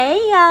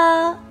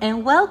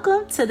and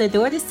welcome to the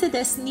Daughters to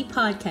Destiny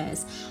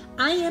podcast.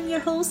 I am your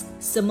host,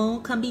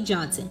 Simone Cumbie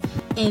Johnson,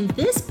 and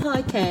this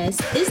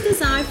podcast is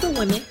designed for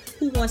women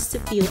who wants to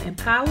feel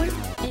empowered,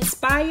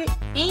 inspired,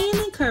 and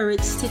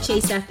encouraged to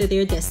chase after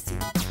their destiny.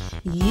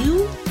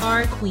 You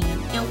are a queen,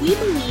 and we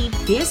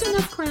believe there's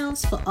enough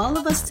crowns for all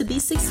of us to be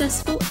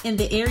successful in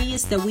the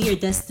areas that we are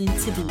destined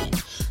to be in.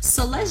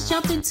 So let's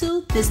jump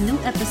into this new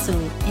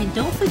episode, and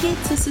don't forget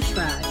to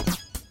subscribe.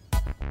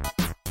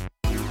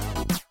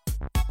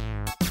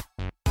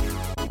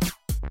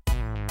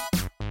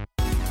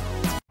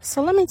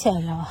 So let me tell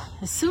y'all,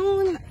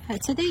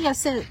 today I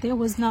said there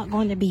was not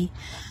going to be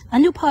a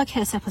new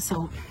podcast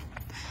episode.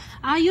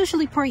 I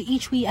usually pray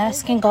each week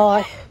asking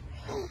God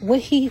what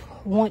he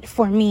want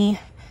for me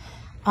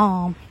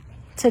to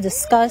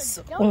discuss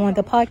on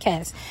the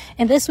podcast.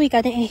 And this week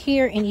I didn't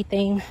hear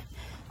anything.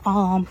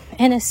 And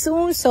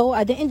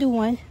I didn't do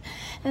one.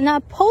 And I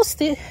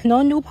posted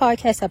no new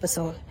podcast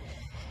episode.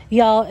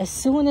 Y'all, as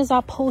soon as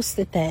I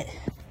posted that,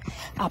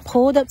 I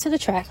pulled up to the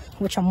track,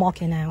 which I'm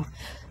walking now.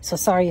 So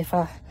sorry if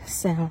I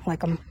sound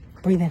like I'm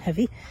breathing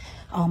heavy.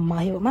 I'm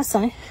here with my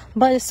son.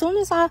 But as soon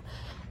as I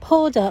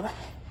pulled up,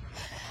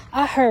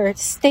 I heard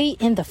 "stay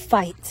in the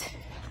fight."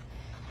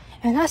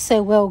 And I said,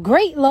 well,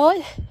 great,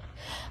 Lord.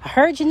 I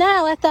heard you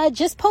now after I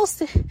just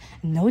posted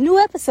no new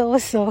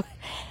episodes. So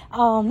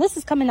this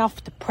is coming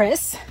off the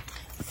press,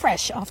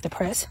 fresh off the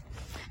press.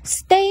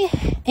 Stay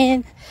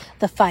in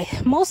the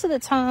fight. Most of the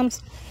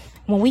times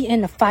when we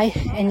in the fight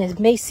and it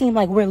may seem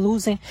like we're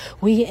losing,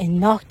 we getting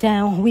knocked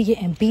down, we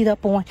getting beat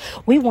up on,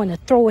 we want to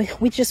throw it.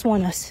 We just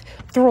want to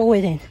throw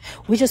it in.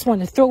 We just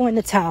want to throw in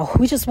the towel.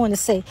 We just want to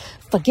say,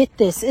 forget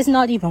this. It's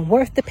not even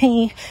worth the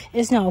pain.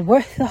 It's not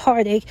worth the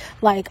heartache.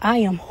 Like, I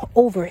am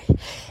over it.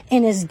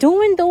 And it's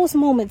during those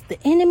moments the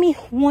enemy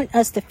wants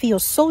us to feel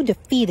so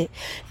defeated.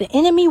 The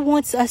enemy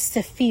wants us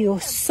to feel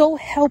so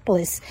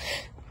helpless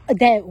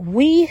that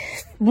we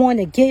want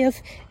to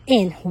give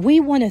in.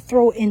 We want to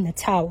throw in the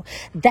towel.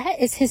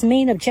 That is his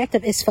main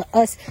objective, is for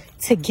us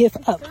to give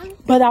up.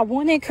 But I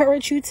want to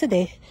encourage you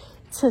today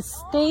to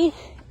stay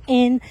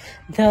in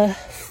the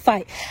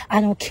fight.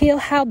 I don't care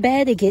how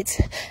bad it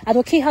gets. I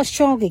don't care how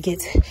strong it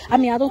gets. I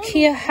don't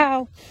care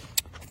how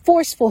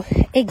forceful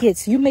it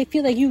gets. You may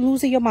feel like you're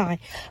losing your mind,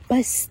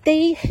 but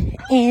stay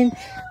in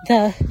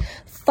the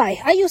fight.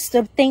 I used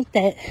to think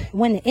that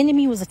when the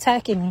enemy was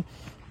attacking me,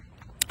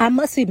 I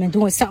must have been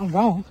doing something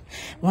wrong.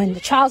 When the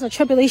trials and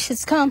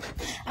tribulations come,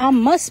 I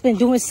must have been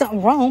doing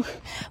something wrong.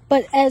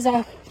 But as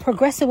I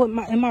progress in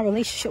my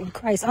relationship with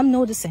Christ, I'm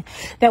noticing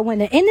that when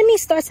the enemy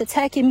starts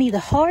attacking me the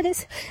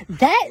hardest,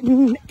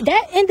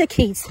 that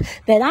indicates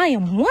that I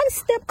am one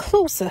step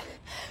closer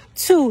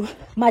to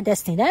my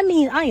destiny. That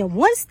means I am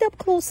one step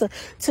closer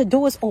to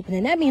doors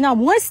opening. That means I'm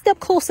one step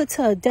closer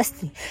to a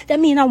destiny. That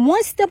means I'm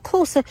one step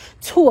closer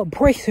to a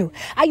breakthrough.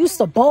 I used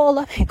to ball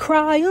up and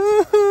cry,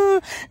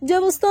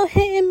 devil stop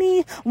hitting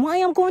me.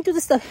 Why I'm going through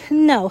this stuff?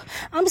 No,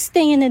 I'm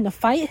staying in the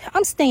fight.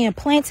 I'm staying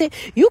planted.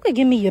 You could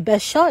give me your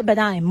best shot, but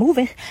I ain't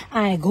moving.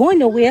 I ain't going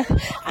nowhere.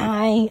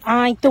 I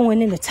ain't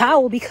throwing in the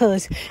towel,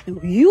 because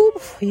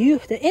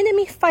the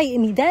enemy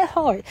fighting me that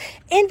hard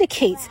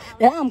indicates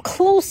that I'm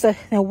closer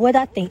than what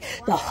I think.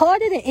 The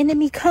harder the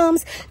enemy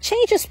comes,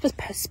 change your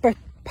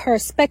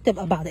perspective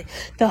about it.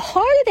 The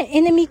harder the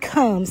enemy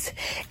comes,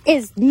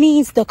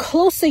 means the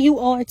closer you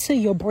are to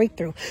your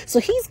breakthrough. So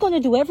he's going to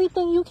do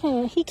everything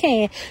he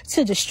can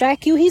to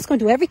distract you. He's going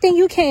to do everything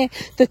you can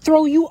to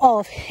throw you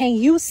off, and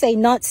you say,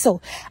 not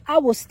so. I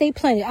will stay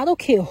planted. I don't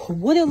care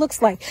what it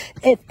looks like.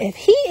 If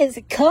he is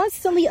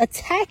constantly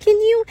attacking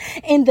you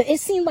and it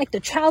seems like the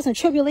trials and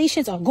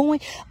tribulations are going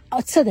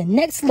to the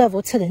next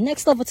level, to the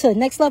next level, to the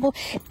next level,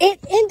 it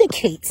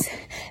indicates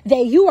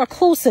that you are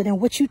closer than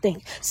what you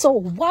think. So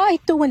why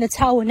throw in the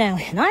towel now?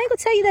 And I ain't gonna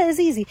tell you that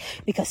it's easy,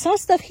 because some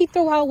stuff he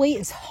throw our way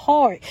is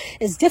hard,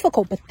 it's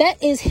difficult, but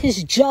that is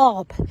his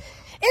job.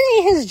 It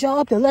ain't his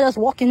job to let us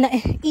walk in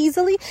that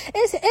easily.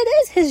 It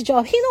is his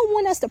job. He don't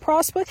want us to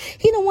prosper.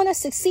 He don't want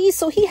us to succeed.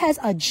 So he has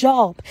a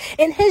job,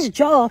 and his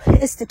job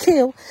is to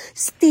kill,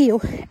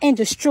 steal, and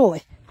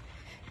destroy.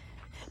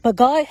 But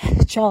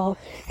God's job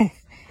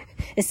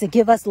is to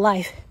give us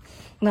life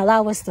and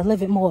allow us to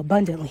live it more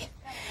abundantly.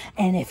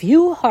 And if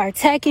you are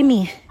attacking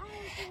me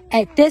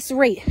at this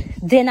rate,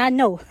 then I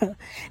know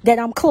that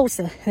I'm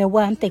closer than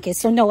what I'm thinking.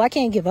 So no, I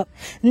can't give up.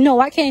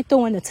 No, I can't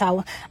throw in the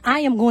towel.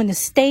 I am going to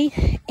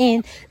stay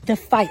in the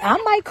fight. I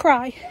might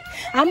cry.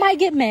 I might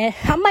get mad.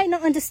 I might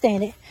not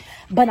understand it,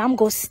 but I'm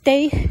going to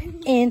stay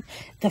in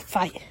the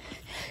fight.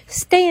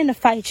 Stay in the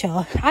fight,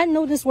 y'all. I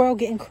know this world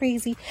getting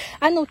crazy.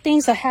 I know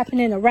things are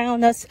happening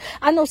around us.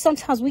 I know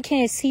sometimes we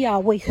can't see our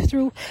way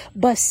through,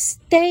 but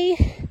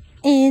stay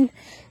in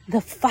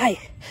the fight.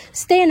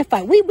 Stay in the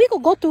fight. We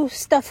could go through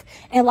stuff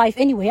in life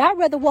anyway. I'd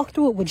rather walk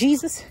through it with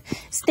Jesus,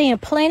 staying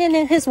planted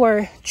in his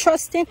word,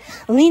 trusting,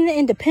 leaning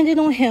and dependent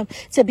on him,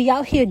 to be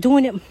out here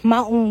doing it my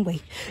own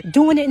way,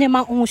 doing it in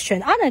my own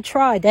strength. I done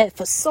tried that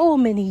for so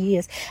many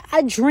years.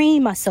 I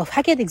drain myself.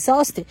 I get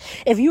exhausted.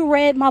 If you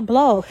read my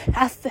blog,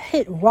 I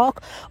hit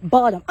rock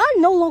bottom. I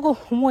no longer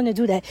want to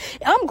do that.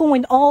 I'm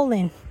going all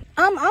in.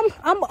 I'm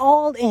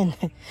all in.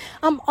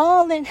 I'm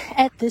all in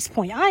at this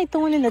point. I ain't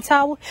throwing in the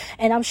towel,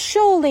 and I'm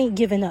surely ain't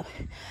giving up.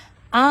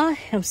 I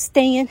am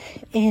staying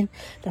in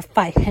the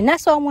fight. And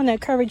that's all I want to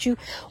encourage you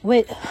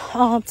with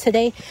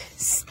today.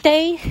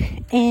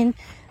 Stay in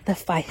the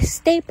fight.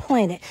 Stay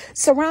planted.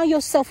 Surround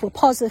yourself with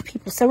positive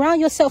people. Surround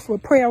yourself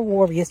with prayer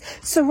warriors.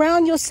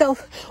 Surround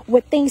yourself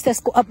with things that's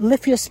going to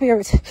uplift your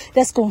spirits,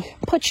 that's going to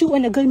put you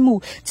in a good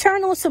mood.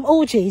 Turn on some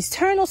OJs.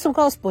 Turn on some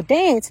gospel.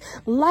 Dance.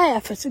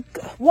 Laugh.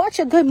 Watch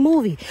a good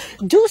movie.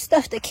 Do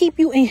stuff to keep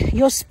you in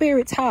your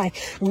spirits high.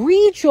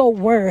 Read your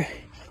word.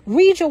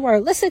 Read your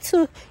word. Listen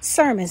to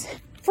sermons.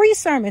 Free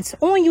sermons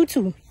on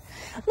YouTube.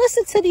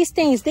 Listen to these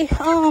things.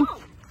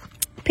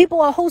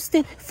 People are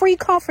hosting free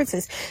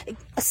conferences.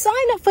 Sign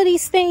up for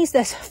these things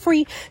that's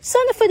free.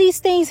 Sign up for these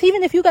things,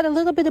 even if you got a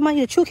little bit of money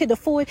that you can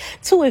afford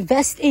to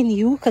invest in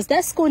you, because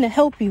that's going to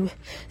help you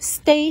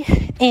stay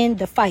in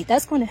the fight.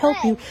 That's going to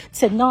help you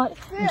to not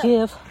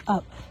give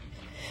up.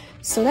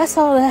 So that's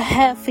all I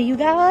have for you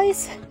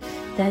guys.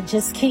 That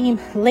just came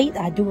late.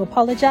 I do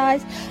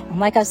apologize.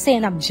 Like I was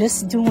saying, I'm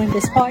just doing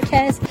this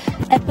podcast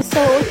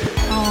episode.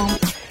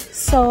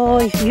 So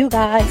if you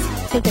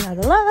guys take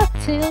another love,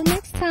 till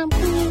next time,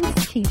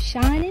 please keep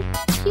shining,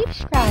 keep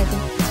striving,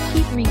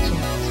 keep reaching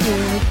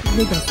towards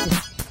your destiny.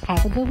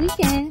 Have a good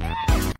weekend.